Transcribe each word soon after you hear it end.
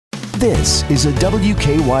This is a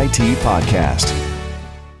WKYT podcast.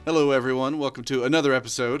 Hello, everyone. Welcome to another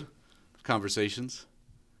episode of Conversations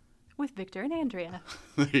with Victor and Andrea.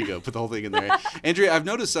 There you go. Put the whole thing in there. Andrea, I've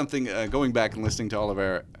noticed something going back and listening to all of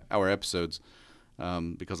our episodes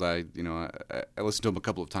because I listen to them a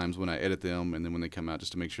couple of times when I edit them and then when they come out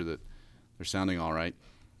just to make sure that they're sounding all right.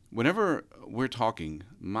 Whenever we're talking,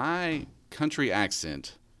 my country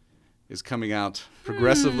accent is coming out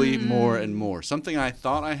progressively more and more. Something I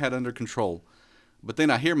thought I had under control. But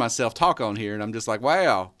then I hear myself talk on here, and I'm just like,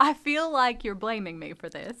 wow. I feel like you're blaming me for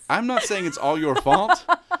this. I'm not saying it's all your fault,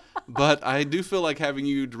 but I do feel like having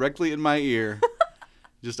you directly in my ear,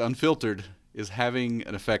 just unfiltered, is having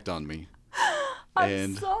an effect on me.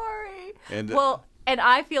 I'm sorry. And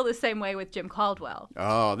I feel the same way with Jim Caldwell.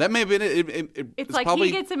 Oh, that may have been it. It's like probably,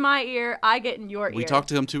 he gets in my ear, I get in your ear. We talked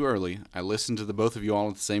to him too early. I listened to the both of you all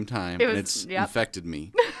at the same time, and it's infected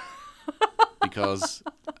me. Because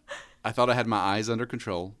I thought I had my eyes under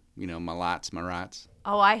control. You know, my lights, my rights.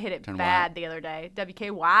 Oh, I hit it bad the other day.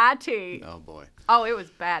 WKYT. Oh, boy. Oh, it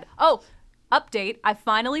was bad. Oh, update. I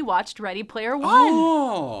finally watched Ready Player One.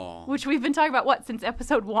 Oh. Which we've been talking about, since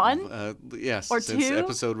episode 1? Yes. Or since 2?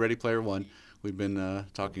 Episode Ready Player One. We've been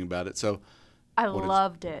talking about it. So I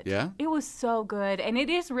loved it. Yeah? It was so good. And it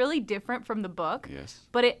is really different from the book. Yes.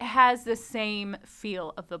 But it has the same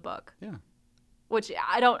feel of the book. Yeah. Which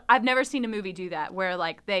I've never seen a movie do that, where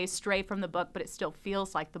like they stray from the book, but it still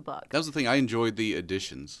feels like the book. That was the thing. I enjoyed the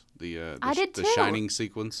additions. I did too. The Shining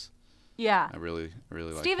sequence. Yeah. I really liked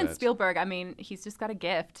that. Steven Spielberg, I mean, he's just got a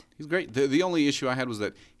gift. He's great. The only issue I had was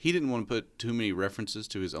that he didn't want to put too many references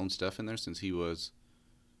to his own stuff in there since he was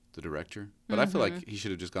the director. But I feel like he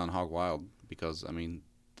should have just gone hog wild because, I mean,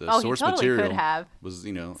 the source material could have. Was,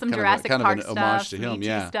 some Jurassic Park of an stuff, homage to him.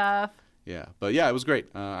 Nietzsche stuff. Yeah, but yeah, it was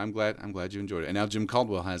great. I'm glad you enjoyed it. And now Jim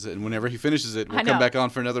Caldwell has it, and whenever he finishes it, we'll come back on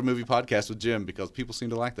for another movie podcast with Jim because people seem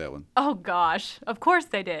to like that one. Oh gosh, of course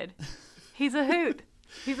they did. He's a hoot.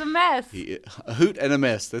 He's a mess. A hoot and a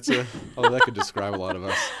mess. That could describe a lot of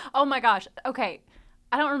us. Oh my gosh. Okay,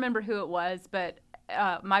 I don't remember who it was, but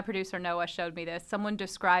my producer Noah showed me this. Someone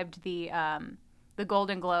described the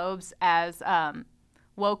Golden Globes as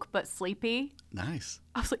woke but sleepy. Nice.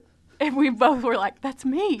 I was like. And we both were like, that's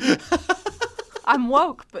me. I'm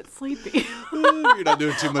woke but sleepy. You're not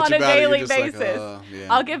doing too much on about a daily it. You're just basis. Like, yeah.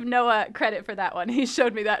 I'll give Noah credit for that one. He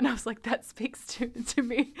showed me that, and I was like, that speaks to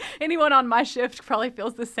me. Anyone on my shift probably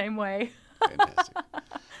feels the same way. Fantastic. All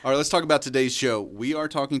right, let's talk about today's show. We are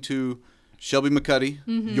talking to Shelby McCuddy,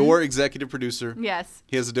 your executive producer. Yes.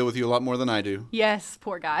 He has to deal with you a lot more than I do. Yes,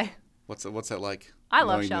 poor guy. What's that like? I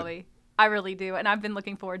love Shelby. I really do, and I've been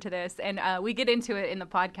looking forward to this. And we get into it in the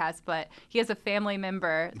podcast, but he has a family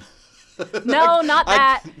member. No, not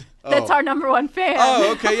that. That's our number one fan.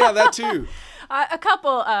 Oh, okay, yeah, that too. A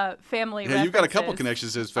couple family references. You've got a couple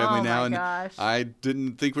connections to his family now, and gosh. I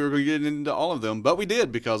didn't think we were going to get into all of them, but we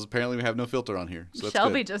did because apparently we have no filter on here. So that's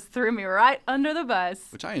Shelby good. just threw me right under the bus.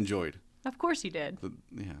 Which I enjoyed. Of course you did.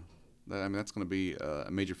 Yeah. I mean, that's going to be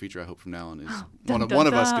a major feature, I hope, from now on, is Dun, one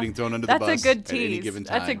of dun. us getting thrown under the bus That's a good at any tease. given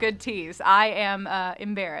time. That's a good tease. I am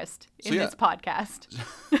embarrassed in this podcast.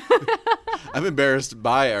 I'm embarrassed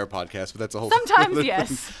by our podcast, but that's a whole Sometimes,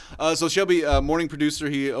 yes. So Shelby, morning producer,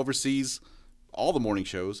 he oversees all the morning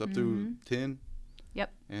shows up through 10.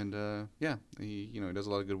 Yep. And he does a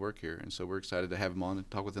lot of good work here, and so we're excited to have him on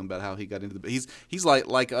and talk with him about how he got into the. He's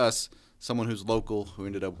like us, someone who's local who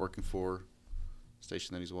ended up working for a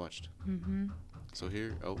station that he's watched. Mm-hmm. So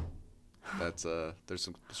here, that's there's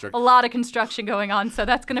some construction. A lot of construction going on, so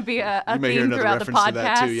that's going to be a theme throughout the podcast. To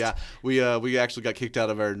that too. Yeah, we actually got kicked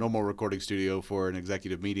out of our normal recording studio for an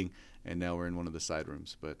executive meeting, and now we're in one of the side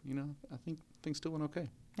rooms. But I think things still went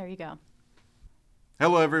okay. There you go.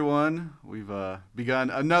 Hello, everyone. We've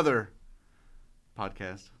begun another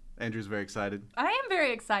podcast. Andrew's very excited. I am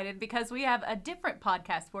very excited because we have a different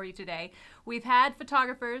podcast for you today. We've had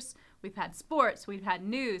photographers, we've had sports, we've had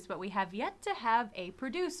news, but we have yet to have a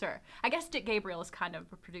producer. I guess Dick Gabriel is kind of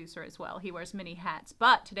a producer as well. He wears many hats.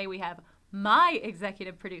 But today we have my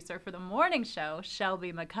executive producer for the morning show,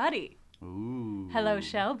 Shelby McCuddy. Ooh. Hello,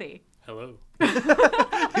 Shelby. Hello. He's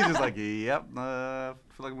just like, yep, I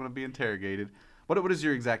feel like I'm going to be interrogated. What is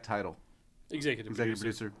your exact title? Executive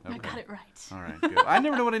producer. Okay. I got it right. All right, good. I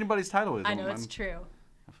never know what anybody's title is. I know, it's true.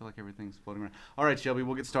 I feel like everything's floating around. All right, Shelby,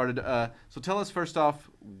 we'll get started. So tell us first off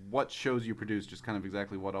what shows you produce, just kind of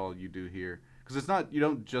exactly what all you do here. Because it's not, you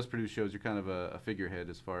don't just produce shows, you're kind of a figurehead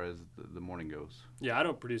as far as the morning goes. Yeah, I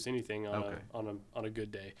don't produce anything on a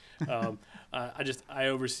good day. I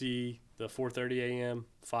oversee the 4:30 a.m.,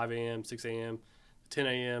 5 a.m., 6 a.m., 10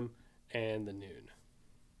 a.m., and the noon.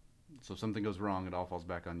 So if something goes wrong, it all falls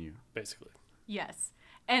back on you. Basically. Yes.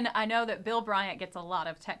 And I know that Bill Bryant gets a lot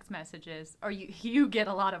of text messages, or you get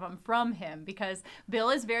a lot of them from him, because Bill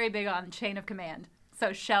is very big on chain of command.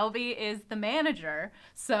 So Shelby is the manager.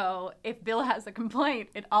 So if Bill has a complaint,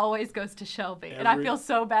 it always goes to Shelby. And I feel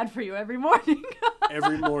so bad for you every morning.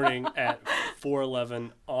 Every morning at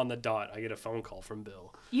 4:11 on the dot, I get a phone call from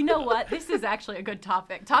Bill. You know what? This is actually a good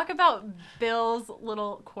topic. Talk about Bill's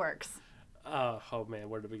little quirks. Oh man,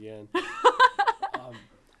 where to begin?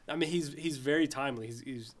 I mean, he's very timely.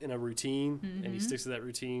 He's in a routine, and he sticks to that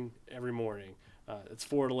routine every morning. It's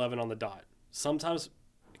 4:11 on the dot. Sometimes,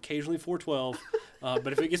 occasionally 4:12,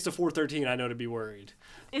 but if it gets to 4:13, I know to be worried.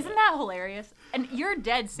 Isn't that hilarious? And you're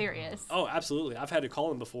dead serious. Oh, absolutely. I've had to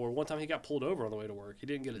call him before. One time he got pulled over on the way to work. He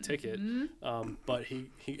didn't get a ticket, but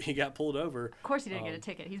he got pulled over. Of course he didn't get a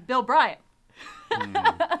ticket. He's Bill Bryant.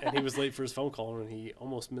 And he was late for his phone call, and he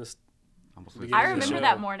almost missed. I remember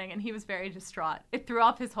that morning, and he was very distraught. It threw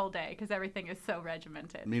off his whole day because everything is so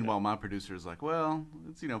regimented. Meanwhile, my producer is like, well,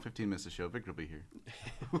 it's 15 minutes to show. Victor will be here.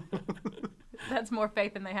 That's more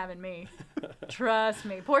faith than they have in me. Trust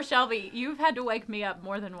me. Poor Shelby, you've had to wake me up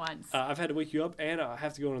more than once. I've had to wake you up, and I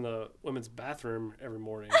have to go in the women's bathroom every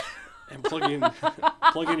morning and plug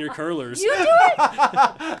in your curlers. You do it?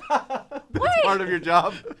 That's part of your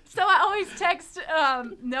job. So I always text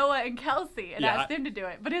Noah and Kelsey and ask them to do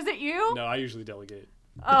it. But is it you? No, I usually delegate.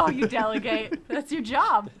 Oh, you delegate. That's your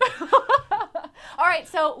job. All right,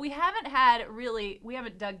 so we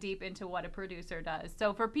haven't dug deep into what a producer does.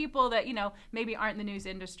 So for people that, maybe aren't in the news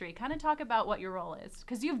industry, kind of talk about what your role is.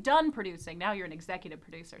 Because you've done producing. Now you're an executive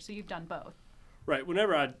producer, so you've done both. Right.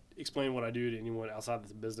 Whenever I explain what I do to anyone outside of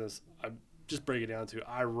the business, I just break it down to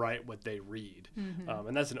I write what they read.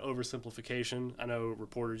 And that's an oversimplification. I know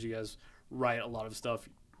reporters, you guys write a lot of stuff,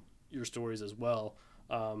 your stories as well.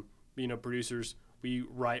 Producers, we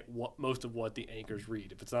write most of what the anchors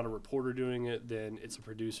read. If it's not a reporter doing it, then it's a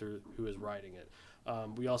producer who is writing it.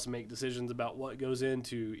 We also make decisions about what goes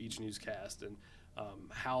into each newscast and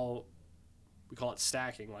how we call it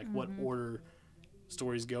stacking, like what order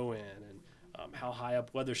stories go in and how high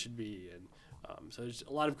up weather should be. And so there's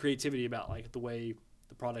a lot of creativity about like the way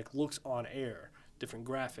the product looks on air, different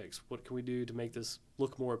graphics. What can we do to make this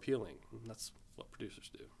look more appealing? And that's what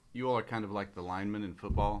producers do. You all are kind of like the linemen in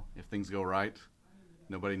football. If things go right,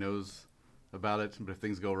 nobody knows about it. But if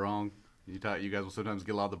things go wrong, you guys will sometimes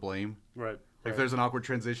get a lot of the blame. Right. If there's an awkward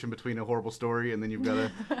transition between a horrible story and then you've got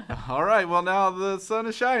to, all right, well, now the sun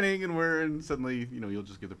is shining and suddenly, you'll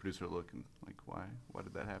just give the producer a look and like, why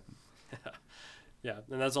did that happen? Yeah,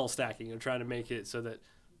 and that's all stacking. I'm trying to make it so that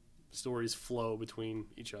stories flow between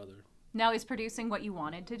each other. Now, is producing what you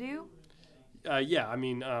wanted to do? Yeah, I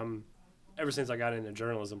mean, ever since I got into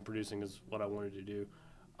journalism, producing is what I wanted to do.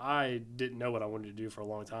 I didn't know what I wanted to do for a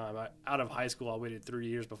long time. Out of high school, I waited 3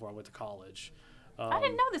 years before I went to college. I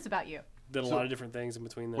didn't know this about you. Did a lot of different things in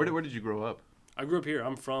between there. Where did you grow up? I grew up here.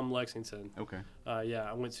 I'm from Lexington. Okay.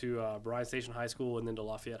 I went to Bryan Station High School and then to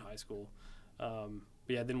Lafayette High School.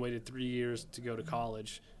 Then waited 3 years to go to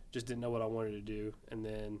college. Just didn't know what I wanted to do. And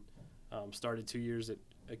then started 2 years at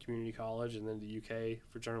a community college and then the UK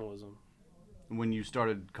for journalism. When you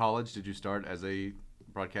started college, did you start as on the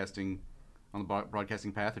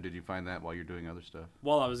broadcasting path, or did you find that while you're doing other stuff?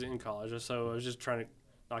 While I was in college. So I was just trying to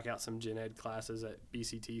knock out some gen ed classes at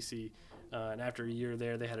BCTC. And after a year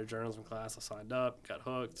there, they had a journalism class. I signed up, got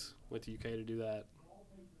hooked, went to UK to do that.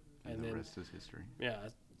 And the rest is history. Yeah,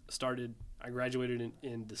 I graduated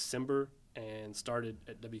in December and started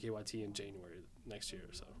at WKYT in January next year.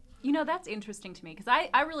 So. That's interesting to me because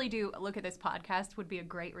I really do look at this podcast would be a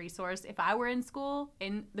great resource. If I were in school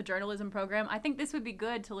in the journalism program, I think this would be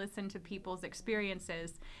good to listen to people's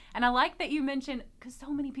experiences. And I like that you mentioned, because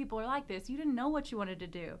so many people are like this, you didn't know what you wanted to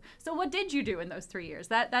do. So what did you do in those 3 years?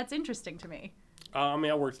 That's interesting to me. I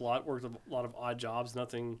worked a lot of odd jobs,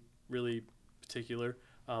 nothing really particular.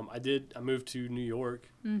 I moved to New York,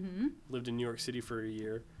 lived in New York City for a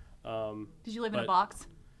year. Did you live in a box?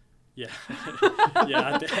 Yeah.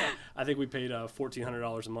 Yeah, I think we paid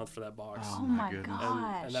 $1,400 a month for that box. Oh my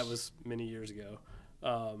gosh. And that was many years ago.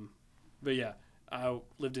 But yeah, I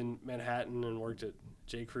lived in Manhattan and worked at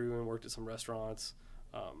J. Crew and worked at some restaurants.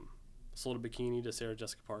 Sold a bikini to Sarah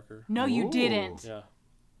Jessica Parker. No, you didn't. Yeah.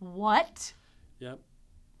 What? Yep.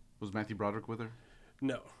 Was Matthew Broderick with her?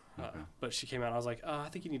 No. But she came out. I was like, I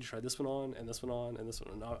think you need to try this one on, and this one on, and this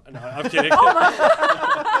one. No, I'm kidding.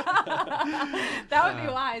 That would be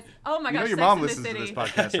wise. Oh my gosh! Your Sex mom and the listens to City. this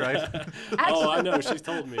podcast, right? Oh, I know. She's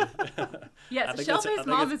told me. Yes, Shelby's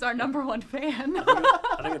mom is our number one fan. I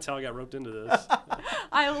think that's how I got roped into this.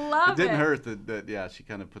 I love It it. didn't hurt that she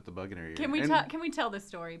kind of put the bug in her ear. Can we tell this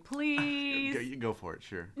story, please? You go for it,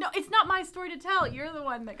 sure. No, it's not my story to tell. You're the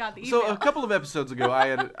one that got the email. So a couple of episodes ago, I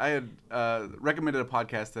had recommended a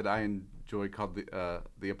podcast that I enjoy called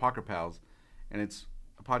the Apocryphals, and it's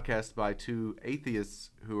a podcast by two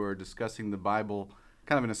atheists who are discussing the Bible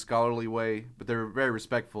kind of in a scholarly way, but they're very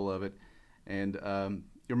respectful of it. And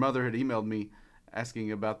your mother had emailed me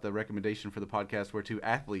asking about the recommendation for the podcast where two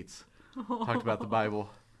athletes talked about the Bible,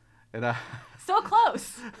 and so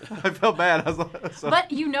close. I felt bad. I was like,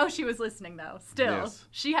 But she was listening though. Still, yes.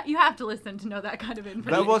 You have to listen to know that kind of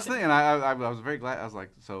information. That was the thing, and I was very glad. I was like,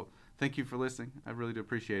 so thank you for listening. I really do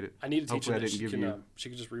appreciate it. I need to teach her Hopefully that she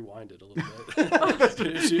can just rewind it a little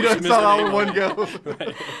bit. It's not all in one go.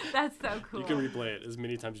 Right. That's so cool. You can replay it as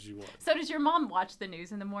many times as you want. So does your mom watch the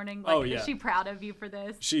news in the morning? Oh, yeah. Is she proud of you for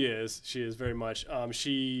this? She is very much.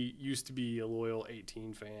 She used to be a loyal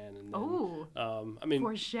 18 fan. And then,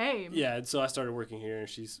 for shame. Yeah, and so I started working here, and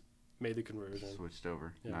she's made the conversion. Switched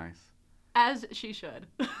over. Yeah. Nice. As she should.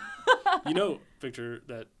 Victor,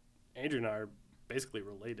 that Andrew and I are basically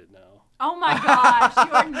related now. Oh my gosh,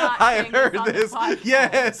 you are not I saying heard on the this. podcast.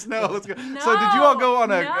 Yes, no, let's go. No, so did you all go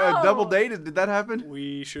on a no. double date? Did that happen?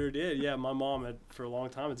 We sure did. Yeah, my mom had for a long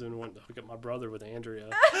time has been wanting to hook up my brother with Andrea.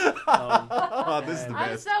 Oh, this is the I'm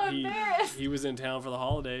best. so embarrassed. He was in town for the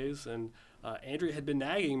holidays, and Andrea had been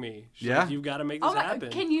nagging me. She's Yeah? like, you've got to make this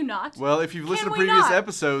happen. Can you not? Well, if you've listened to we previous not?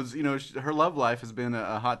 episodes, her love life has been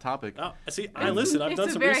a hot topic. Oh, see, I listen. I've It's done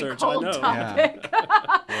a some very research. cold I know. topic.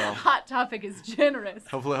 Well, Hot topic is generous.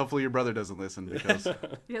 hopefully your brother doesn't listen because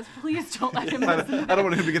Yes, please don't let him I listen. don't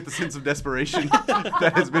want him to get the sense of desperation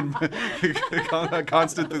that has been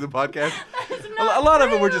constant through the podcast. A lot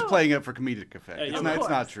of it we're just playing up for comedic effect. Yeah, It's of not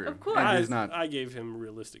course, true. of course. Andrew's not. I gave him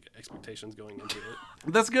realistic expectations going into it.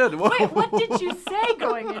 That's good. Wait, what did you say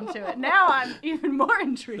going into it? Now I'm even more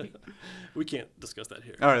intrigued. We can't discuss that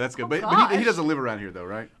here. All right, that's good. But he gosh. doesn't live around here, though,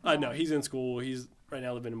 right? No, he's in school. He's right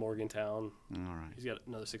now living in Morgantown. All right. He's got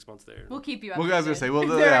another 6 months there. We'll keep you updated. Well, I was gonna say, if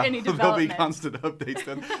there are any there'll be developments. constant updates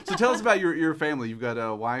then. So tell us about your family. You've got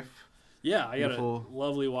a wife, Yeah, I got Beautiful a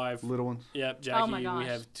lovely wife. little ones. Yep, Jackie. Oh my gosh. We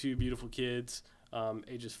have 2 beautiful kids,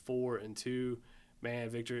 ages 4 and 2. Man,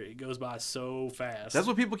 Victor, it goes by so fast. That's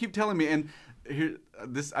what people keep telling me. And here,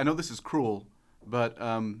 I know this is cruel, but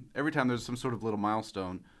every time there's some sort of little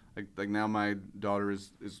milestone, like now my daughter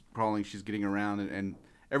is crawling, she's getting around, and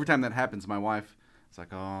every time that happens, my wife, it's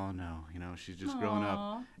like, oh no, she's just growing up,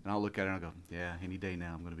 Aw. and I'll look at her and I'll go, yeah, any day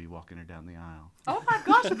now I'm going to be walking her down the aisle. Oh my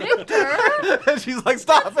gosh, Victor! And she's like,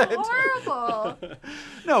 stop it. Horrible.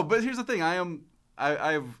 No, but here's the thing.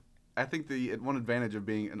 I think the one advantage of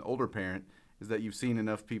being an older parent is that you've seen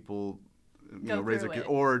enough people, Go raise their through kid, it.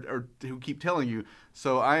 or who keep telling you.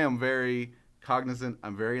 So I am very cognizant.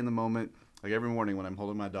 I'm very in the moment. Like every morning when I'm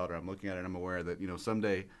holding my daughter, I'm looking at her and I'm aware that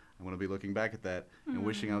someday I'm going to be looking back at that and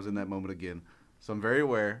wishing I was in that moment again. So I'm very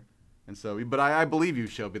aware. And so, but I believe you,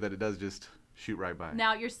 Shelby, that it does just shoot right by.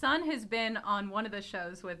 Now, your son has been on one of the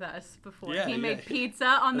shows with us before. Yeah, he yeah. made pizza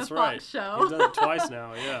on That's the right. Fox show. He's done it twice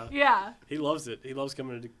now, yeah. Yeah. He loves it. He loves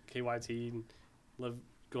coming to KYT and love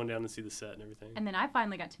going down to see the set and everything. And then I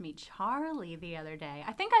finally got to meet Charlie the other day.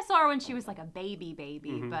 I think I saw her when she was like a baby,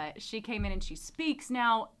 Mm-hmm. but she came in and she speaks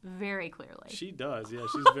now very clearly. She does, yeah.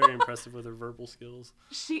 She's very impressive with her verbal skills.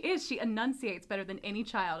 She is. She enunciates better than any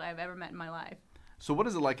child I've ever met in my life. So what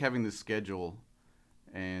is it like having this schedule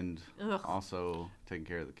and Ugh. also taking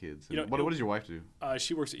care of the kids? You know, What does your wife do?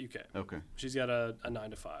 She works at UK. Okay. She's got a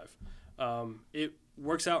 9 to 5. It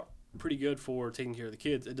works out pretty good for taking care of the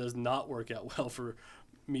kids. It does not work out well for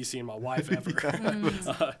me seeing my wife ever.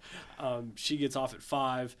 She gets off at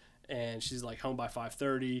 5 and she's like home by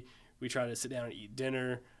 5:30. We try to sit down and eat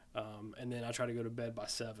dinner, and then I try to go to bed by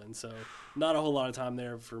 7. So not a whole lot of time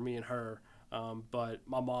there for me and her. But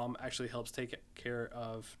my mom actually helps take care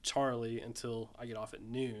of Charlie until I get off at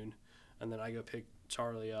noon, and then I go pick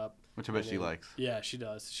Charlie up. Which I bet And she then- likes. Yeah, she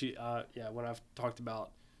does. She, when I've talked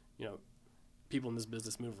about, people in this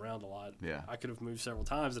business move around a lot. Yeah. I could have moved several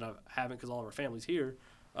times, and I haven't because all of our family's here.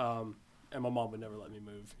 And my mom would never let me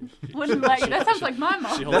move. Wouldn't let you. That sounds like my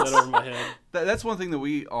mom. She holds that over my head. That's one thing that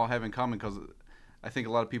we all have in common, because I think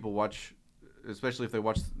a lot of people watch, especially if they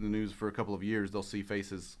watch the news for a couple of years, they'll see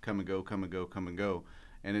faces come and go, come and go, come and go.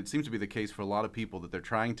 And it seems to be the case for a lot of people that they're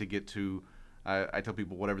trying to get to I tell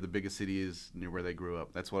people whatever the biggest city is near where they grew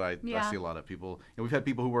up. That's what I Yeah. see a lot of people. And we've had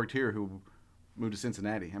people who worked here who moved to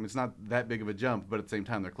Cincinnati. I mean, it's not that big of a jump, but at the same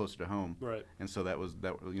time, they're closer to home. Right. And so that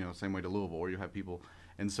same way to Louisville, or you have people.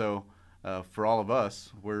 And so for all of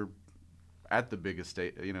us, we're at the biggest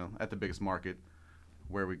state, at the biggest market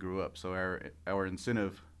where we grew up. So our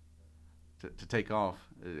incentive to take off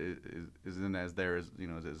isn't as there as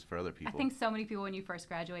as for other people. I think so many people, when you first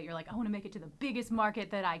graduate, you're like, I want to make it to the biggest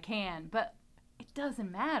market that I can, but it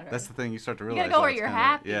doesn't matter. That's the thing you start to You realize. gotta go where it's you're kinda-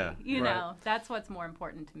 happy. Yeah. You Right. know, that's what's more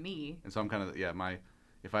important to me. And so I'm kind of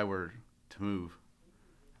if I were to move,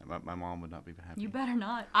 my mom would not be happy. You better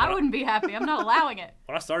not. I wouldn't be happy. I'm not allowing it.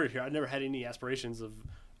 When I started here, I never had any aspirations of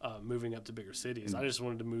moving up to bigger cities. I just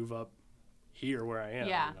wanted to move up here where I am.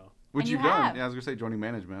 Yeah. You know? Which And you've you done. have. Yeah, I was gonna say joining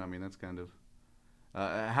management. I mean, that's kind of.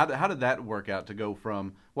 How did that work out to go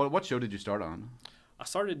from what show did you start on? I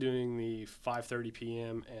started doing the 5:30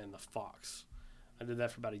 p.m. and the Fox. I did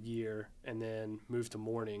that for about a year, and then moved to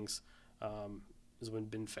mornings. Is when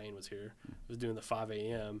Ben Fain was here. I was doing the 5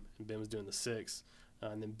 a.m. and Ben was doing the 6.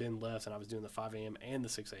 And then Ben left, and I was doing the 5 a.m. and the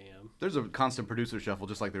 6 a.m. There's a constant producer shuffle,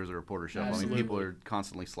 just like there's a reporter shuffle. I mean, Absolutely. people are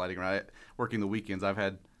constantly sliding around. Working the weekends, I've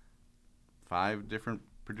had 5 different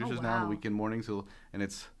producers now on the wow. weekend mornings,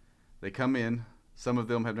 and they come in. Some of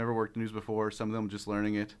them have never worked news before. Some of them just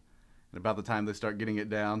learning it. And about the time they start getting it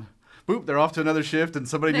down, boop, they're off to another shift, and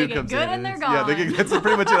somebody They new get comes good in. and they're it's- Yeah, gone. that's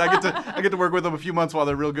pretty much it. I get to work with them a few months while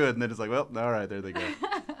they're real good, and then it's like, well, all right, there they go.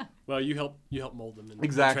 Well, you help mold them. And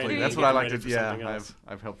Exactly. train them That's and what I get like ready to. for Yeah, something else.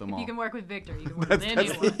 I've helped them If all. you can work with Victor, you can work with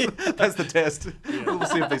anyone. That's the test. We'll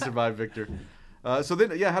see if they survive, Victor. So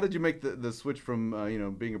then, how did you make the switch from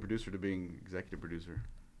being a producer to being executive producer?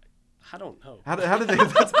 I don't know. How did they?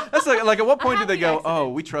 That's like at what point did they happy go? accident. Oh,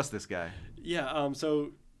 we trust this guy. Yeah.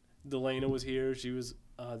 So Delana was here. She was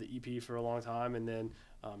the EP for a long time, and then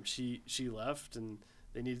she left, and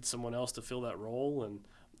they needed someone else to fill that role, and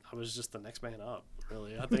I was just the next man up.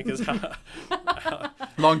 Really, I think is how.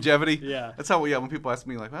 Longevity. Yeah. That's how. Yeah. When people ask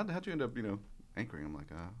me like, how'd you end up, anchoring? I'm like,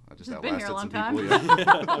 I just Just been here outlasted a some long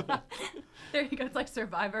people. Yeah. There you go. It's like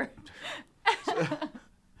Survivor.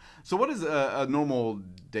 So what is a normal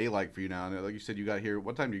day like for you now? Like you said, you got here.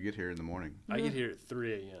 What time do you get here in the morning? I get here at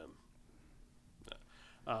 3 a.m.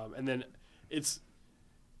 And then it's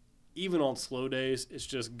even on slow days, it's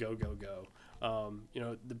just go, go, go.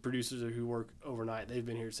 The producers who work overnight, they've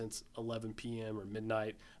been here since 11 p.m. or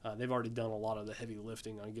midnight. They've already done a lot of the heavy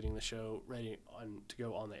lifting on getting the show ready to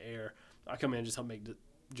go on the air. I come in and just help make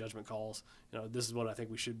judgment calls. This is what I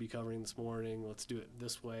think we should be covering this morning. Let's do it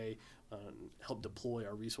this way. Help deploy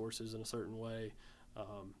our resources in a certain way.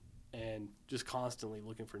 And just constantly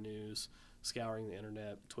looking for news, scouring the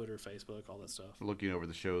internet, Twitter, Facebook, all that stuff. Looking over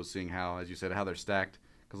the shows, seeing how, as you said, how they're stacked.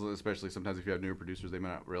 Because especially sometimes if you have newer producers, they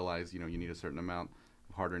might not realize, you need a certain amount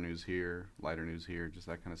of harder news here, lighter news here, just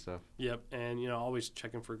that kind of stuff. Yep, and always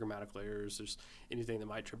checking for grammatical errors. There's anything that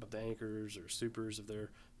might trip up the anchors or supers if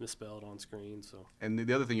they're misspelled on screen. So. And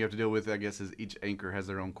the other thing you have to deal with, I guess, is each anchor has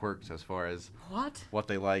their own quirks as far as what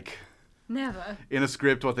they like Never. in a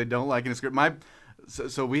script, what they don't like in a script.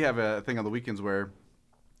 So we have a thing on the weekends where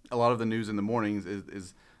a lot of the news in the mornings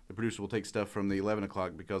is the producer will take stuff from the 11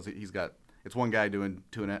 o'clock because it's one guy doing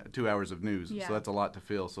 2 hours of news. Yeah. So that's a lot to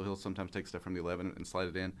fill. So he'll sometimes take stuff from the 11 and slide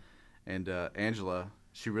it in. And Angela,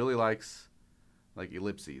 she really likes like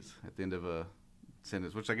ellipses at the end of a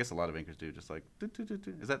sentence, which I guess a lot of anchors do. Just like,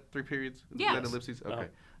 is that 3 periods? Yeah. Is that ellipses? Okay.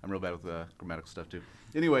 I'm real bad with grammatical stuff too.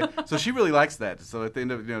 Anyway, so she really likes that. So at the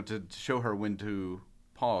end of, to show her when to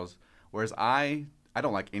pause. Whereas I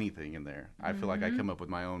don't like anything in there. I feel like I come up with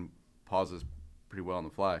my own pauses pretty well on the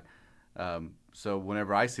fly. So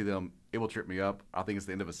whenever I see them, it will trip me up. I'll think it's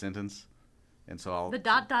the end of a sentence. And so I'll...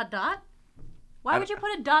 The ... Why would you put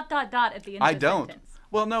a ... at the end of I a don't. sentence?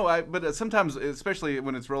 Well, no, but sometimes, especially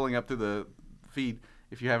when it's rolling up through the feed,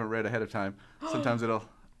 if you haven't read ahead of time, sometimes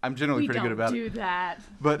I'm generally pretty good about We it. don't do that.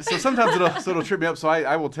 But so sometimes it'll trip me up. So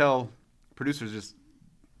I will tell producers just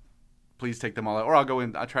please take them all out, or I'll go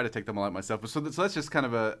in. I try to take them all out myself. But so that's just kind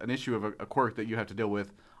of an issue of a quirk that you have to deal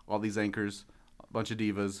with. All these anchors, a bunch of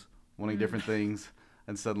divas wanting different things,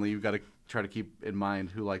 and suddenly you've got to try to keep in mind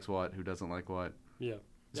who likes what, who doesn't like what. Yeah.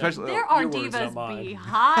 Especially There are Your words, not divas mine.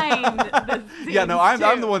 behind the scenes, yeah, no, I'm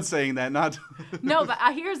too. the one saying that, not. No, but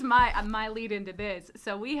here's my lead into this.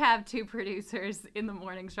 So we have 2 producers in the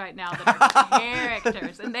mornings right now that are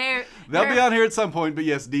characters, and They'll be on here at some point, but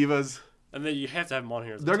yes, divas. And then you have to have them on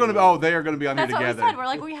here. As a They're gonna be. team. Oh, they are gonna be on That's here what together. we said. We're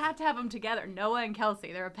like, we have to have them together. Noah and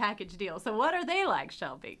Kelsey, they're a package deal. So what are they like,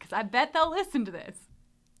 Shelby? Because I bet they'll listen to this.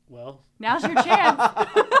 Well, Now's your chance.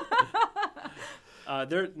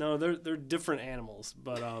 They're different animals,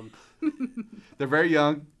 but They're very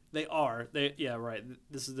young. they are. Yeah, right.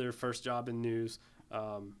 This is their first job in news.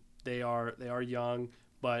 They are young,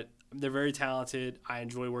 but they're very talented. I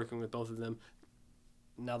enjoy working with both of them.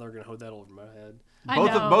 Now they're gonna hold that over my head.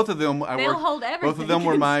 Both of them. They'll hold everything Both of them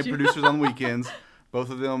were my against you. producers on the weekends. Both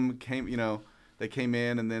of them came. They came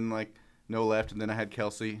in, and then like Noah left, and then I had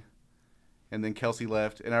Kelsey, and then Kelsey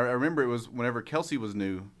left. And I remember it was whenever Kelsey was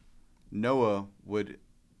new, Noah would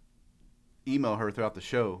email her throughout the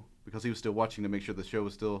show because he was still watching to make sure the show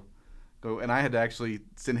was still go. And I had to actually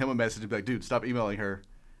send him a message and be like, "Dude, stop emailing her.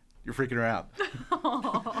 You're freaking her out.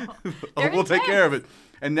 We'll take care of it."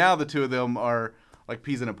 And now the two of them are like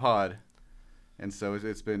peas in a pod. And so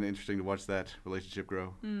it's been interesting to watch that relationship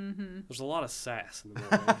grow. Mm-hmm. There's a lot of sass in the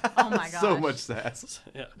morning. Oh my gosh. So much sass.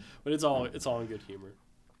 Yeah, but it's all in good humor.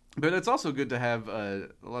 But it's also good to have a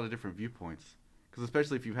lot of different viewpoints, because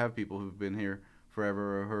especially if you have people who've been here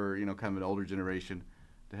forever or who are, kind of an older generation,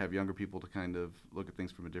 to have younger people to kind of look at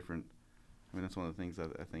things from a different. I mean, that's one of the things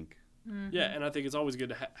I think. Mm-hmm. Yeah, and I think it's always good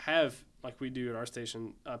to have, like we do at our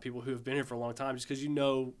station, people who have been here for a long time, just because you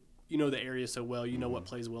know the area so well, you know what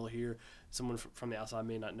plays well here. Someone from the outside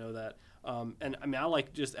may not know that. And I mean, I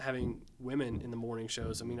like just having women in the morning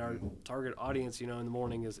shows. I mean, our target audience, in the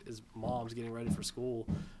morning is moms getting ready for school.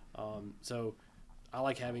 So I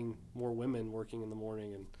like having more women working in the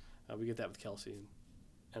morning, and we get that with Kelsey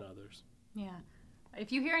and others. Yeah.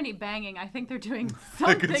 If you hear any banging, I think they're doing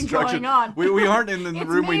something Construction. going on. We aren't in the It's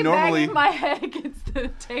room me we normally. banging my head against the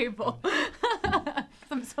table.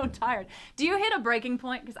 I'm so tired. Do you hit a breaking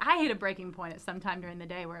point? Because I hit a breaking point at some time during the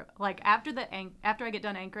day where, like, after I get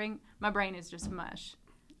done anchoring, my brain is just mush.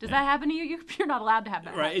 Does that happen to you? You're not allowed to have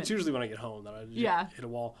that Right. happen. It's usually when I get home that I just hit a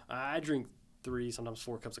wall. I drink 3, sometimes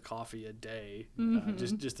 4 cups of coffee a day,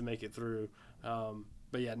 just to make it through.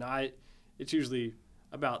 But yeah, no, it's usually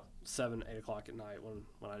about 7, 8 o'clock at night when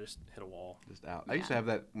I just hit a wall. Just out. I used to have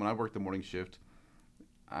that when I worked the morning shift.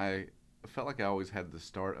 I felt like I always had the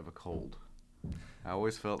start of a cold. I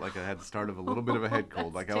always felt like I had the start of a little bit of a head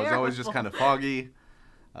cold. Like I was always just kind of foggy.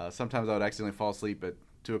 Sometimes I would accidentally fall asleep at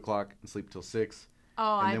 2 o'clock and sleep till 6.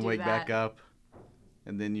 Oh, and I then do wake that. back up.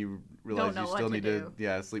 And then you realize know you what still to need do.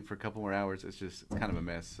 to sleep for a couple more hours. It's kind of a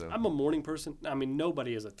mess. So I'm a morning person. I mean,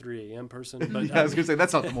 nobody is a 3 a.m. person. But I was gonna say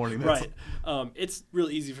that's not the morning. That's right. It's real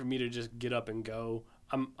easy for me to just get up and go.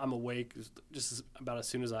 I'm awake just about as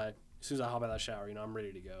soon as I hop out of that shower. I'm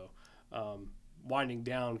ready to go. Winding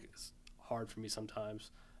down is hard for me sometimes,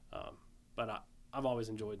 but I've always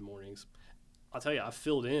enjoyed mornings. I'll tell you, I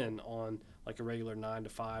filled in on like a regular 9 to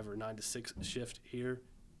 5 or 9 to 6 shift here.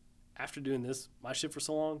 After doing my shift for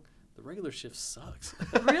so long, the regular shift sucks.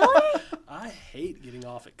 Really? I hate getting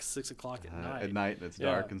off at 6 o'clock at night. At night, and it's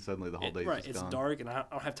Yeah. dark, and suddenly the whole day's right, just it's gone. dark, and I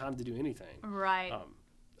don't have time to do anything. Right.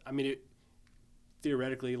 I mean,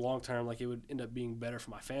 theoretically, long term, like it would end up being better for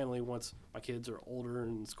my family once my kids are older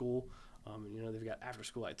and in school. And they've got after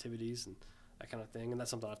school activities and that kind of thing, and that's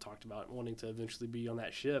something I've talked about, wanting to eventually be on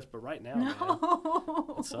that shift. But right now,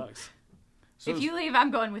 man, it sucks. So if you leave, I'm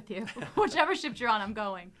going with you. Whichever shift you're on, I'm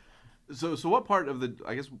going. So what part of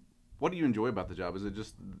what do you enjoy about the job? Is it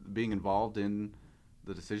just being involved in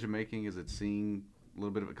the decision making? Is it seeing a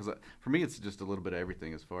little bit of it? Because for me, it's just a little bit of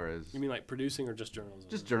everything as far as You mean like producing or just journalism?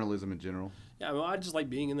 just journalism in general. Yeah, I just like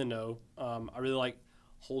being in the know. I really like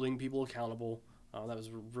holding people accountable. That was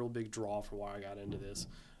a real big draw for why I got into this.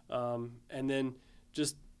 And then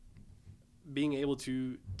just being able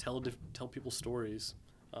to tell people stories.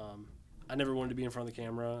 I never wanted to be in front of the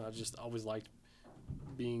camera. I just always liked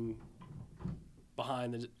being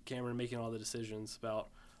behind the camera and making all the decisions about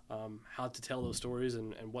how to tell those stories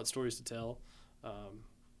and what stories to tell.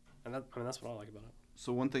 And that's what I like about it.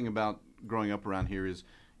 So one thing about growing up around here is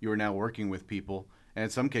you are now working with people, and in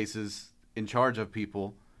some cases in charge of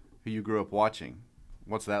people who you grew up watching.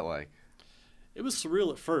 What's that like? It was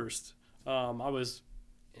surreal at first. I was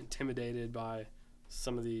intimidated by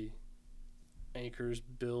some of the anchors,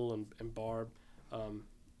 Bill and Barb.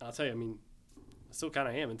 I'll tell you, I mean, I still kind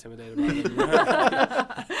of am intimidated by them.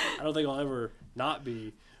 I don't think I'll ever not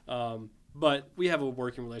be. But we have a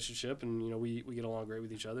working relationship, and we get along great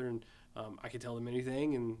with each other, and I can tell them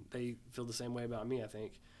anything, and they feel the same way about me, I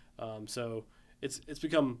think. So it's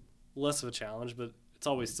become less of a challenge, but it's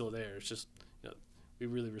always still there. It's just we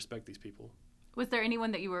really respect these people. Was there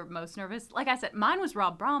anyone that you were most nervous? Like I said, mine was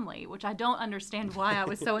Rob Bromley, which I don't understand why I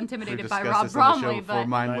was so intimidated by Rob Bromley. But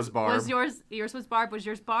mine was Barb. was yours was Barb? Was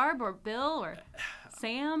yours Barb or Bill or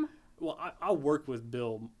Sam? Well, I work with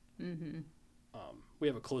Bill. Mm-hmm. We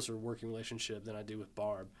have a closer working relationship than I do with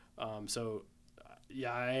Barb. So,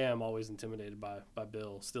 yeah, I am always intimidated by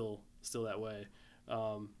Bill. Still that way.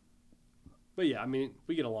 But yeah, I mean,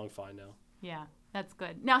 we get along fine now. Yeah, that's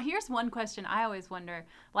good. Now, here's one question I always wonder.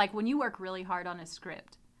 Like, when you work really hard on a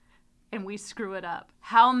script and we screw it up,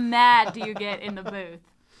 how mad do you get in the booth?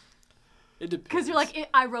 It depends. Because you're like,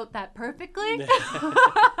 I wrote that perfectly?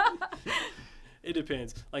 It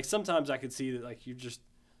depends. Like, sometimes I could see that, like, you're just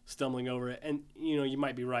stumbling over it. And, you know, you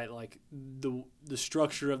might be right. Like, the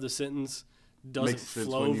structure of the sentence doesn't Makes sense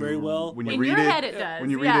flow when very well. When you In read your it, head it does, when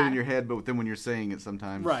you read yeah. it in your head, but then when you're saying it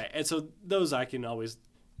sometimes. Right. And so those I can always,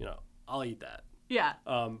 you know, I'll eat that. Yeah.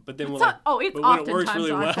 But then when, It's but when it works oftentimes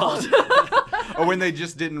really our well, fault. Or when they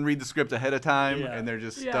just didn't read the script ahead of time Yeah. and they're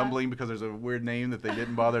just Yeah. stumbling because there's a weird name that they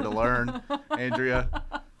didn't bother to learn, Andrea.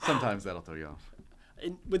 Sometimes that'll throw you off.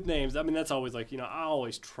 and with names, I mean, that's always like, you know, I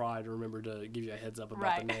always try to remember to give you a heads up about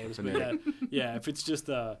Right. the names. The But name. yeah, if it's just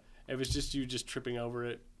you just tripping over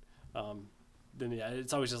it, then yeah,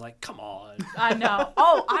 it's always just like, come on. I know.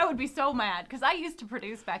 Oh, I would be so mad because I used to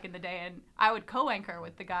produce back in the day, and I would co-anchor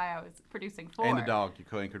with the guy I was producing for. And the dog. You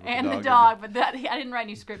co-anchored with And the the dog. dog, but I didn't write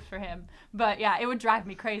any scripts for him. But yeah, it would drive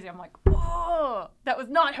me crazy. I'm like, whoa, that was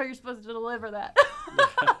not how you're supposed to deliver that.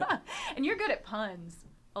 And you're good at puns.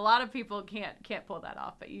 A lot of people can't pull that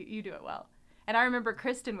off, but you do it well. And I remember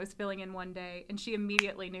Kristen was filling in one day, and she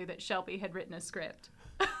immediately knew that Shelby had written a script.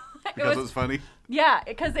 Because it was funny. Yeah,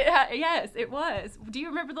 because yes, it was. Do you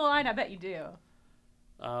remember the line? I bet you do.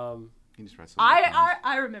 You can just write something.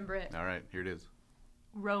 I remember it. All right, here it is.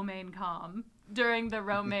 Romaine calm during the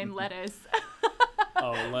romaine lettuce.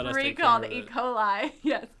 Oh, let us take care Recall of the E. it. coli.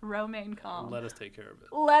 Yes, romaine calm. Let us take care of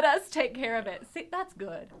it. Let us take care of it. See, that's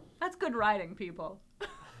good. That's good writing, people.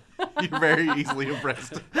 You're very easily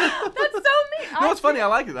impressed. That's so mean. No, it's funny. I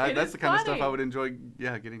like it. It That's is the kind of stuff funny. I would enjoy,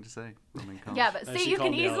 getting to say. Romaine Calm. Yeah, but And see, she you can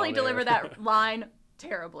called me out easily on deliver air. that line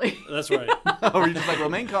terribly. That's right. Or you're just like,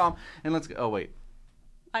 Romaine Calm, and let's go. Oh, wait.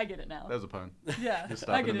 I get it now. That was a pun. Yeah, Just I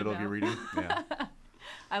stop in get the middle it of your now. reading. Yeah.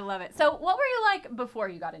 I love it. So, what were you like before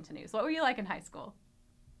you got into news? What were you like in high school?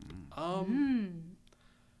 I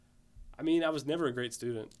mean, I was never a great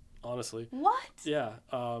student, honestly. What? Yeah.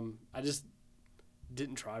 I just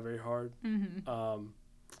didn't try very hard.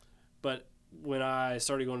 But when I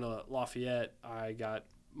started going to Lafayette, I got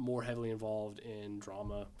more heavily involved in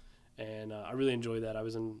drama, and I really enjoyed that. I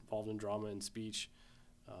was involved in drama and speech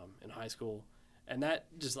in high school, and that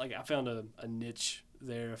just like I found a niche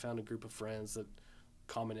there. I found a group of friends that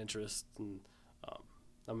common interests, and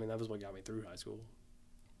I mean that was what got me through high school.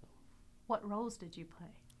 What roles did you play?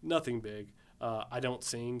 Nothing big. I don't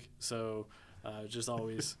sing, so just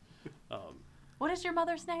always What is your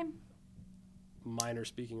mother's name? minor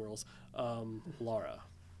speaking roles. Laura.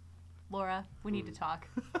 Laura, we need to talk.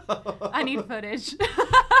 I need footage.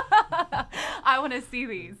 I want to see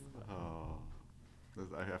these. Oh.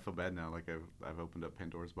 I feel bad now. Like I've opened up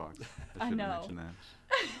Pandora's box. I shouldn't know. mention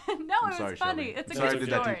that. No, I'm it sorry, was funny. Shelby. It's a Sorry I good did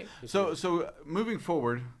that to story. you. So moving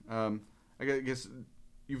forward, I guess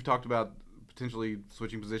you've talked about potentially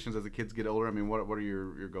switching positions as the kids get older. I mean, what are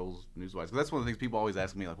your goals news-wise? Because that's one of the things people always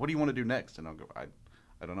ask me, like, what do you want to do next? And I'll go,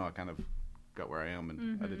 I don't know. I kind of got where I am,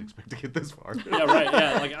 and I didn't expect to get this far. Yeah, right.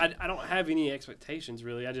 Yeah, like I don't have any expectations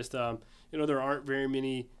really. I just there aren't very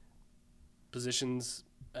many positions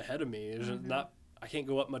ahead of me. There's not. I can't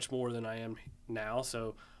go up much more than I am now.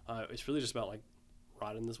 So it's really just about like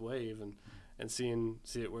riding this wave and see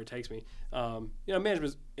it where it takes me.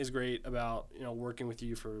 Management is great about working with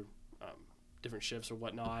you for different shifts or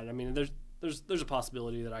whatnot. I mean, there's a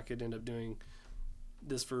possibility that I could end up doing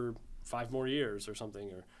this for 5 more years or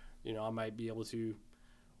something, or I might be able to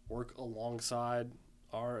work alongside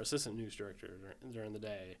our assistant news director during the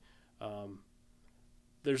day.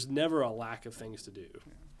 There's never a lack of things to do.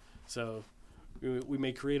 So we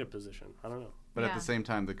may create a position. I don't know. But at Yeah. the same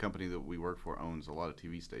time, the company that we work for owns a lot of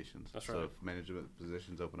TV stations. That's so right. if management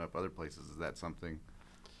positions open up other places, is that something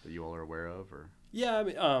that you all are aware of? Or Yeah, I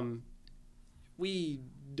mean, we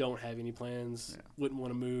don't have any plans. Yeah. Wouldn't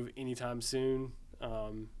want to move anytime soon.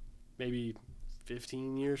 Maybe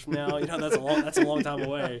 15 years from now. That's a long time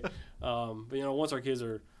away. But once our kids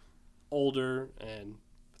are older and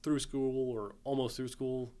through school or almost through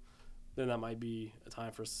school, then that might be a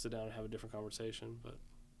time for us to sit down and have a different conversation. But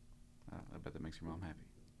I bet that makes your mom happy.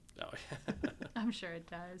 no. I'm sure it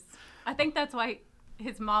does. I think that's why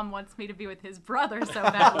his mom wants me to be with his brother so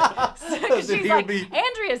badly. Because He she's would like, be-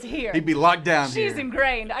 Andrea's here. He'd be locked down She's here.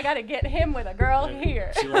 ingrained. I got to get him with a girl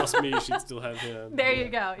here. She lost me. She'd still have him. There you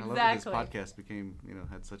go. I love Exactly. that this podcast became,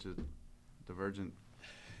 had such a divergent.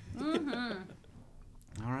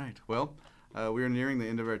 All right. Well, we are nearing the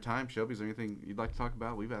end of our time. Shelby, is there anything you'd like to talk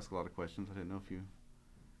about? We've asked a lot of questions. I didn't know if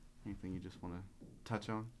anything you just want to touch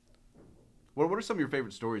on. What are some of your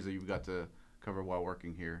favorite stories that you've got to cover while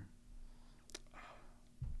working here?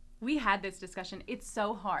 We had this discussion. It's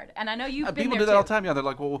so hard, and I know you've been People there do that all too. the time. Yeah, they're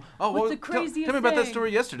like, "Well, What's the tell craziest me about that thing?"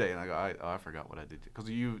 story yesterday." And I go, "I forgot what I did," because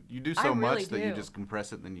you do I so really much that you do. just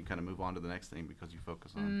compress it, and then you kind of move on to the next thing because you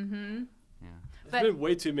focus on. Mm-hmm. Yeah. There's But- been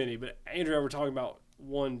way too many. But Andrew and I were talking about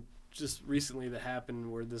one just recently that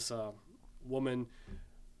happened where this woman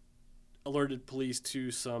alerted police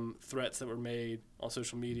to some threats that were made on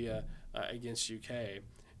social media against UK.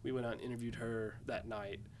 We went out and interviewed her that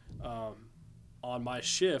night. On my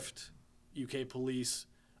shift, UK police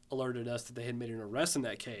alerted us that they had made an arrest in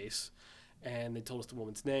that case, and they told us the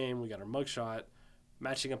woman's name. We got her mugshot.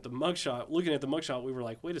 Matching up the mugshot, looking at the mugshot, we were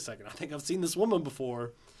like, wait a second, I think I've seen this woman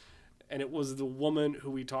before. And it was the woman who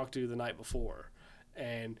we talked to the night before.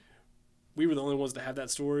 And we were the only ones to have that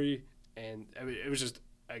story. And I mean, it was just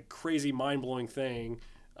a crazy, mind-blowing thing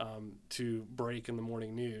to break in the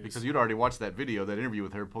morning news. Because you'd already watched that video, that interview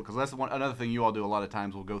with her, because that's another thing you all do a lot of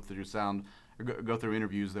times. We'll go through go through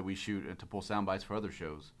interviews that we shoot to pull sound bites for other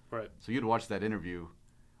shows. Right. So you'd watch that interview.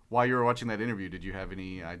 While you were watching that interview, did you have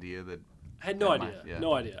any idea that? I had no that idea. might- yeah.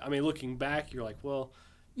 No idea. I mean, looking back, you're like, well,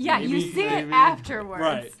 Yeah, maybe- you see it maybe- afterwards.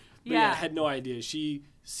 right. But Yeah. I had no idea. She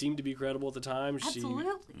seemed to be credible at the time. Absolutely.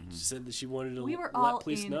 Mm-hmm. She said that she wanted to We were let all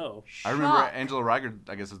police in know. I remember shock. Angela Reiger,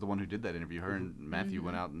 I guess, is the one who did that interview. Her and Matthew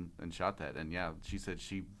went out and shot that. And yeah, she said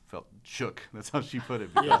she felt shook. That's how she put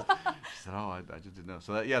it. Because she said, "Oh, I just didn't know."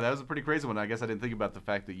 So that was a pretty crazy one. I guess I didn't think about the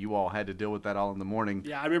fact that you all had to deal with that all in the morning.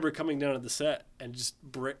 Yeah, I remember coming down to the set and just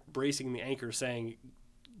bracing the anchor saying,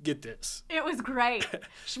 get this. It was great.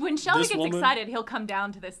 When Shelby This gets woman- excited, he'll come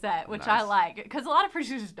down to the set, which I Nice. like. Because a lot of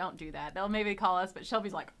producers don't do that. They'll maybe call us, but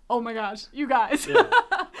Shelby's like, oh my gosh, you guys. Yeah.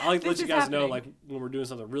 I like to let This you is guys know, happening. like, when we're doing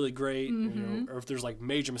something really great, you know, or if there's, like,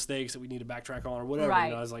 major mistakes that we need to backtrack on or whatever. Right.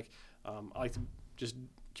 You know, I was like, I like to just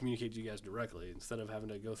communicate to you guys directly instead of having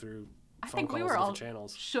to go through I phone think calls we were and all different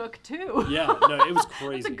channels. shook too. Yeah, no, it was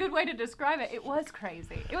crazy. That's a good way to describe it. It was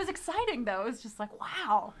crazy. It was exciting though. It was just like,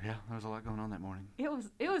 wow. Yeah, there was a lot going on that morning. It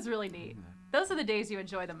was really neat. Those are the days you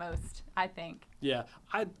enjoy the most, I think. Yeah,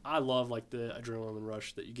 I love, like, the adrenaline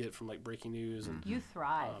rush that you get from, like, breaking news. And You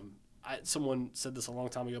thrive. someone said this a long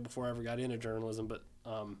time ago before I ever got into journalism, but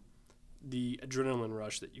the adrenaline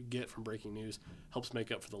rush that you get from breaking news helps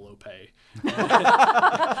make up for the low pay.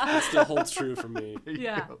 That still holds true for me. There you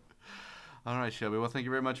Yeah. go. All right, Shelby. Well, thank you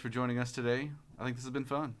very much for joining us today. I think this has been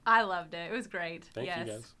fun. I loved it. It was great. Thank yes.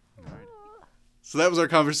 you guys. So that was our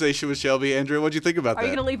conversation with Shelby. Andrew, what'd you think about Are that?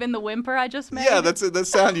 you gonna leave in the whimper I just made? Yeah, that's it. That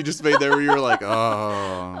sound you just made there where you were like,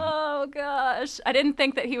 oh. Oh gosh, I didn't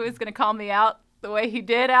think that he was gonna call me out the way he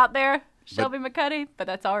did out there, Shelby McCuddy. But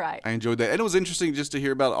that's all right. I enjoyed that. And it was interesting just to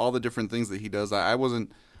hear about all the different things that he does. I wasn't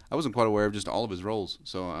quite aware of just all of his roles.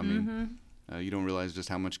 So, I mean, you don't realize just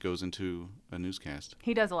how much goes into a newscast.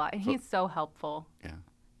 He does a lot, and he's so helpful. Yeah.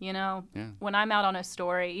 You know, Yeah. when I'm out on a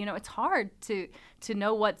story, you know, it's hard to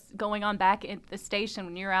know what's going on back at the station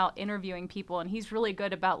when you're out interviewing people, and he's really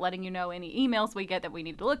good about letting you know any emails we get that we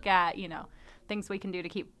need to look at, you know, things we can do to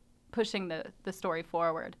keep pushing the story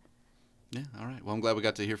forward. Yeah, all right. Well, I'm glad we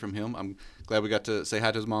got to hear from him. I'm glad we got to say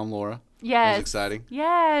hi to his mom, Laura. Yes. That was exciting.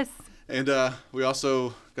 Yes. And we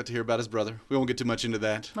also got to hear about his brother. We won't get too much into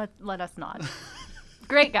that. Let us not.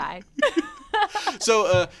 Great guy.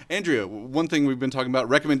 So, Andrea, one thing we've been talking about,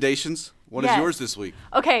 recommendations. What is Yes. yours this week?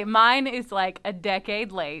 Okay, mine is like a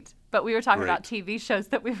decade late, but we were talking about Great. TV shows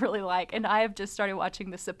that we really like, and I have just started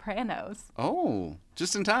watching The Sopranos. Oh,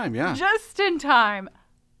 just in time, yeah. Just in time.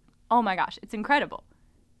 Oh my gosh, it's incredible.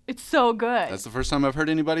 It's so good. That's the first time I've heard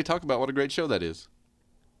anybody talk about what a great show that is.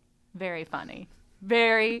 Very funny.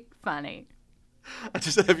 Very funny.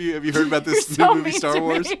 Have you heard about this You're new so movie mean Star to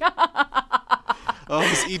Wars? me. Oh,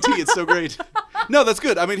 this ET, it's so great. No, that's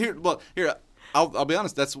good. I mean, I'll be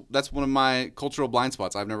honest. That's one of my cultural blind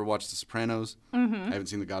spots. I've never watched The Sopranos. Mm-hmm. I haven't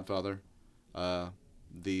seen The Godfather.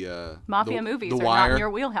 Mafia movies The are not Wire. in your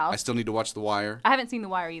wheelhouse. I still need to watch The Wire. I haven't seen The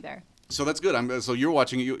Wire either. So that's good. So you're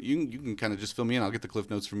watching it. You can kind of just fill me in. I'll get the cliff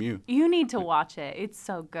notes from you. You need to watch it. It's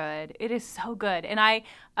so good. It is so good. And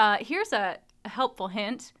here's a helpful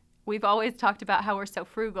hint. We've always talked about how we're so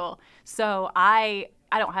frugal. So I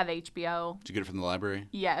don't have HBO. Did you get it from the library?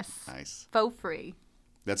 Yes. Nice. Faux free.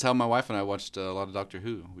 That's how my wife and I watched a lot of Doctor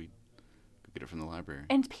Who. We could get it from the library.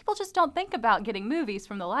 And people just don't think about getting movies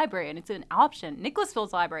from the library, and it's an option.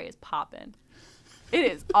 Nicholasville's library is popping. It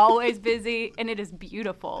is always busy, and it is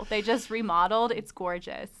beautiful. They just remodeled. It's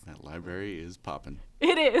gorgeous. That library is popping.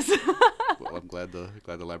 It is. Well, I'm glad the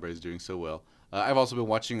library is doing so well. I've also been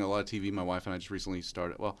watching a lot of TV. My wife and I just recently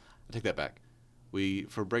started. Well, I take that back.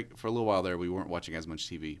 for a little while there, we weren't watching as much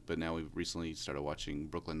TV, but now we've recently started watching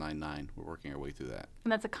Brooklyn Nine-Nine. We're working our way through that.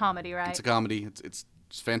 And that's a comedy, right? It's a comedy. It's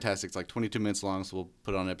fantastic. It's like 22 minutes long, so we'll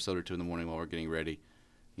put on an episode or two in the morning while we're getting ready.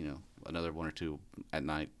 You know, another one or two at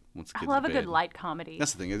night once the kids I love are a to bed. good light comedy.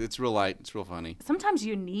 That's the thing. It's real light. It's real funny. Sometimes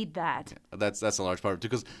you need that. That's a large part of it,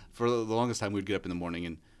 because for the longest time we'd get up in the morning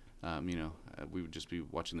and we would just be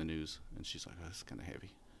watching the news, and she's like, "Oh, this is kind of heavy."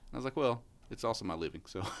 And I was like, "Well, it's also my living,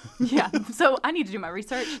 so." Yeah. So I need to do my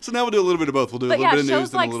research. So now we'll do a little bit of both. We'll do a But little yeah, bit of news,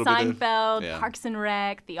 shows then like a little bit of Seinfeld, Parks and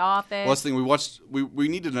Rec, The Office. Well, that's the thing. We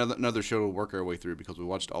needed another show to work our way through, because we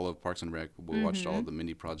watched all of Parks and Rec. We watched all of the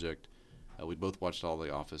Mindy Project. We both watched all of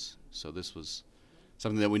The Office. So this was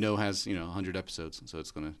something that we know has 100 episodes, so it's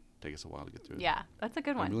going to take us a while to get through it. Yeah, that's a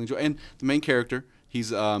good I one. really enjoy. And the main character,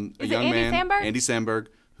 he's a Is young it Andy man, Samberg? Andy Samberg,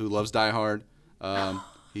 who loves Die Hard.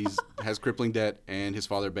 He has crippling debt, and his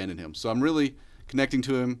father abandoned him. So I'm really connecting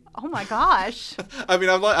to him. Oh my gosh. I mean,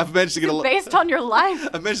 I've managed to get a lot. Based on your life.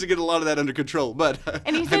 I've managed to get a lot of that under control, but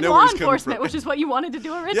And he's I in know law where he's coming enforcement, from. which is what you wanted to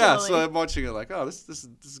do originally. Yeah, so I'm watching it like, oh, this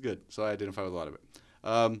is good. So I identify with a lot of it.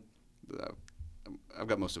 I've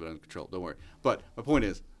got most of it under control. Don't worry. But my point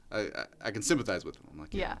is, I can sympathize with him. I'm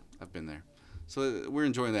like, yeah, I've been there. So we're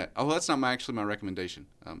enjoying that. Oh, that's not actually my recommendation.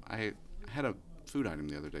 I had a food item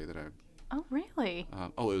the other day that I. Oh, really?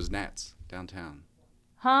 It was Nats downtown.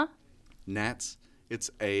 Huh? Nats. It's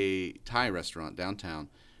a Thai restaurant downtown.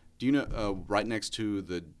 Do you know right next to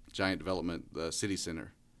the giant development, the city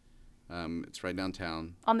center? It's right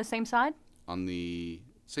downtown. On the same side? On the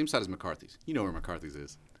same side as McCarthy's. You know where McCarthy's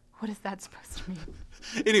is. What is that supposed to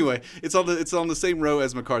mean? Anyway, it's on the same row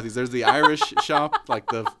as McCarthy's. There's the Irish shop, like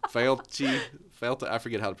the Failty, I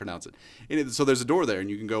forget how to pronounce it. So there's a door there, and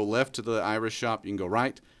you can go left to the Irish shop. You can go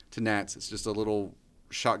right to Nats. It's just a little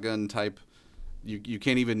shotgun type. You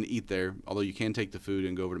can't even eat there, although you can take the food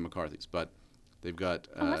and go over to McCarthy's. But they've got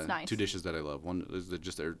that's nice. two dishes that I love. One is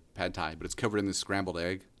just their pad thai, but it's covered in this scrambled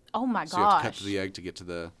egg. Oh my So you have to cut gosh. to the egg to get to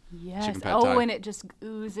the Yes. chicken pad thai. Oh, and it just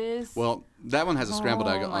oozes. Well, that one has a scrambled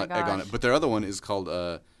egg my on gosh. it, but their other one is called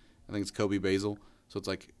I think it's Kobe basil. So it's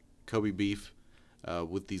like Kobe beef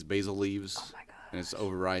with these basil leaves, and it's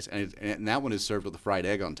over rice, and that one is served with a fried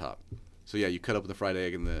egg on top. So yeah, you cut up the fried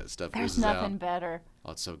egg and the stuff There's oozes nothing out. better.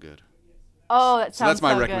 Oh, it's so good. Oh, that So sounds that's my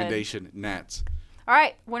so good. recommendation, Nats. All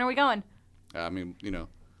right, when are we going? I mean,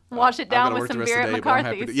 Wash it I've down gotta with work the some rest of beer the at day, but I'm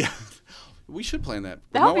happy McCarthy's. Yeah, we should plan that.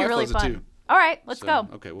 That My would be wife really loves it fun. too. All right, let's So, go.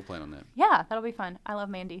 Okay, we'll plan on that. Yeah, that'll be fun. I love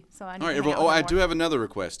Mandy, so I need All right, to hang everyone. out with her I more. do have another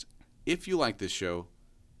request. If you like this show,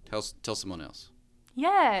 tell someone else.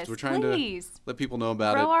 Yes, We're trying please. to let people know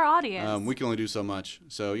about it. Grow our audience. We can only do so much.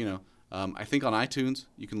 So, I think on iTunes,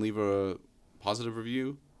 you can leave a positive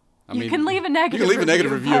review. You can leave a negative You can leave a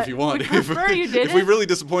negative review, review if you but want. we'd prefer you If we didn't. really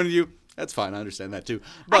disappointed you, that's fine. I understand that too.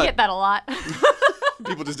 I But get that a lot.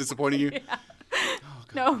 people just disappointing you.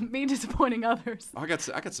 No, me disappointing others. Oh, I got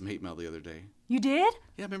some hate mail the other day. You did?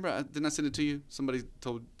 Yeah, remember? Didn't I send it to you?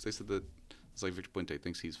 They said that it's like Victor Puente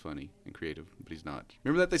thinks he's funny and creative, but he's not.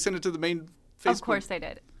 Remember that? They sent it to the main Facebook. Of course they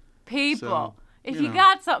did. People, So, if you you know.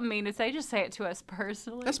 got something mean to say, just say it to us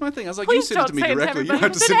personally. That's my thing. I was like, Please you send it to don't me say directly. it You to don't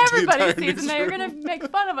have to everybody. send it to the Everybody entire sees, and they're newsroom. going to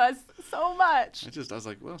make fun of us so much. I was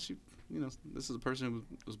like, well, this is a person who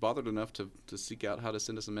was bothered enough to seek out how to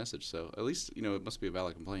send us a message. So at least, it must be a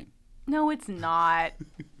valid complaint. No, it's not.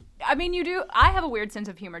 I mean, you do. I have a weird sense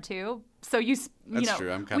of humor too. So That's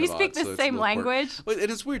true. I'm kind we of speak odd, the so it's a same little quirk. language. Well,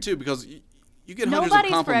 and it's weird too because you get hundreds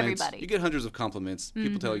Nobody's of for compliments. everybody. You get hundreds of compliments.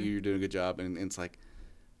 People tell you you're doing a good job, and it's like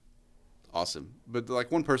awesome. But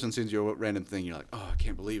like one person sends you a random thing, you're like, oh, I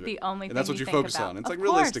can't believe it. The only and thing that's what you you think focus about. on. It's Of like course.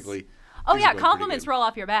 realistically. Oh things yeah, are going pretty compliments good. roll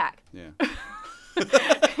off your back, Yeah.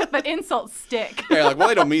 but insults stick. Yeah, like, well,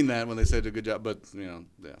 they don't mean that when they say a good job, but yeah.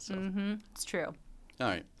 So It's true. all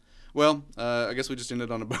right. Well, I guess we just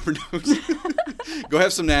ended on a bummer note. Go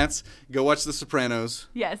have some Nats. Go watch The Sopranos.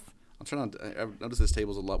 Yes. I'm trying to. I've noticed this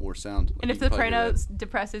table's a lot more sound. Like, And you if can probably hear Sopranos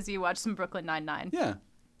depresses you, watch some Brooklyn Nine-Nine. that. Yeah,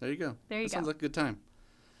 there you go. There you that Sounds go. like a good time.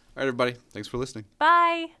 All right, everybody. Thanks for listening.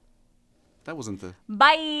 Bye. That wasn't the.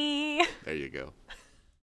 Bye. There you go.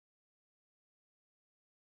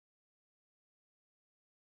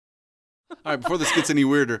 All right, before this gets any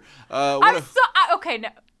weirder, Okay, no,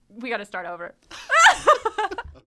 we got to start over.